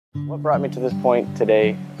What brought me to this point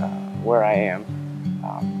today, where I am?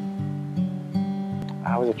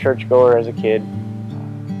 I was a churchgoer as a kid,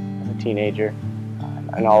 as a teenager,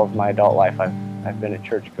 and all of my adult life I've been a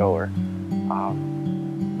churchgoer.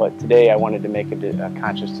 But today I wanted to make a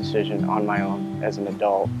conscious decision on my own as an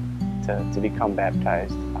adult to become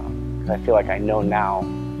baptized. Because I feel like I know now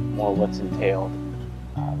more what's entailed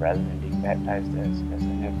rather than being baptized as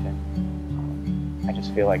an infant. I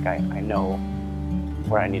just feel like I know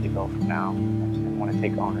where I need to go from now and want to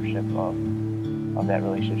take ownership of that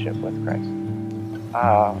relationship with Christ.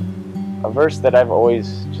 A verse that I've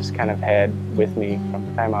always just kind of had with me from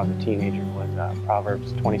the time I was a teenager was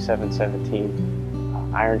Proverbs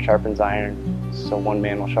 27:17. Iron sharpens iron, so one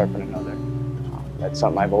man will sharpen another. That's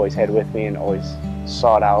something I've always had with me and always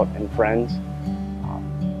sought out in friends.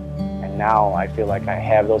 And now I feel like I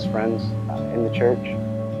have those friends in the church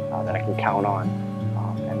that I can count on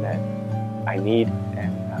and that I need,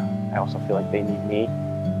 and I also feel like they need me.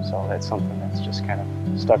 So that's something that's just kind of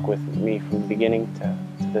stuck with me from the beginning to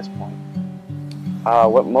this point.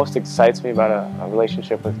 What most excites me about a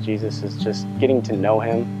relationship with Jesus is just getting to know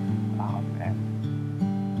Him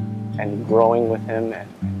and growing with Him and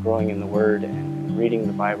growing in the Word and reading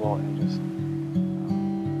the Bible and just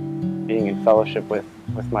being in fellowship with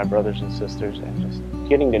my brothers and sisters and just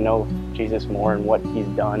getting to know Jesus more and what He's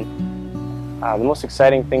done. The most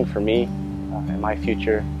exciting thing for me in my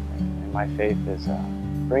future and my faith is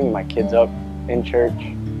bringing my kids up in church,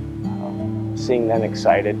 seeing them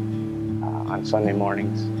excited on Sunday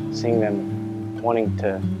mornings, seeing them wanting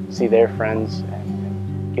to see their friends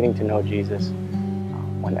and getting to know Jesus.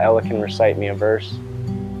 When Ella can recite me a verse,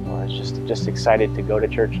 or is just excited to go to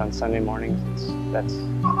church on Sunday mornings,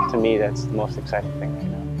 to me that's the most exciting thing right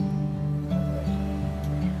now.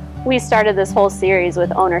 We started this whole series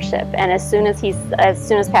with ownership, and as soon as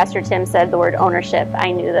Pastor Tim said the word ownership,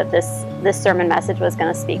 I knew that this sermon message was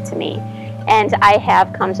going to speak to me. And I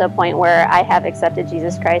have come to a point where I have accepted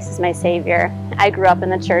Jesus Christ as my Savior. I grew up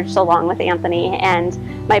in the church along with Anthony, and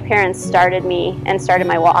my parents started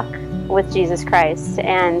my walk with Jesus Christ.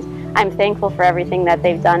 And I'm thankful for everything that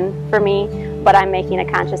they've done for me, but I'm making a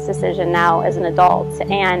conscious decision now as an adult.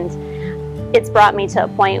 And it's brought me to a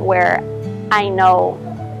point where I know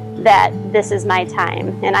that this is my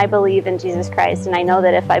time, and I believe in Jesus Christ, and I know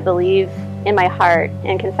that if I believe in my heart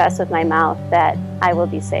and confess with my mouth that I will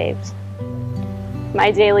be saved.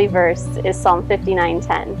 My daily verse is Psalm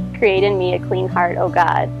 59:10. Create in me a clean heart, O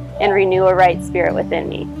God, and renew a right spirit within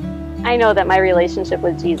me. I know that my relationship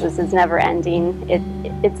with Jesus is never ending.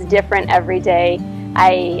 It's different every day.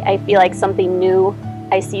 I feel like something new.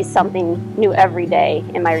 I see something new every day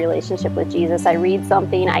in my relationship with Jesus. I read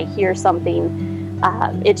something, I hear something.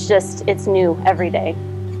 It's new every day.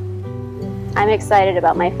 I'm excited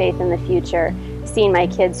about my faith in the future, seeing my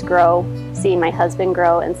kids grow, seeing my husband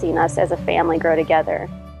grow, and seeing us as a family grow together.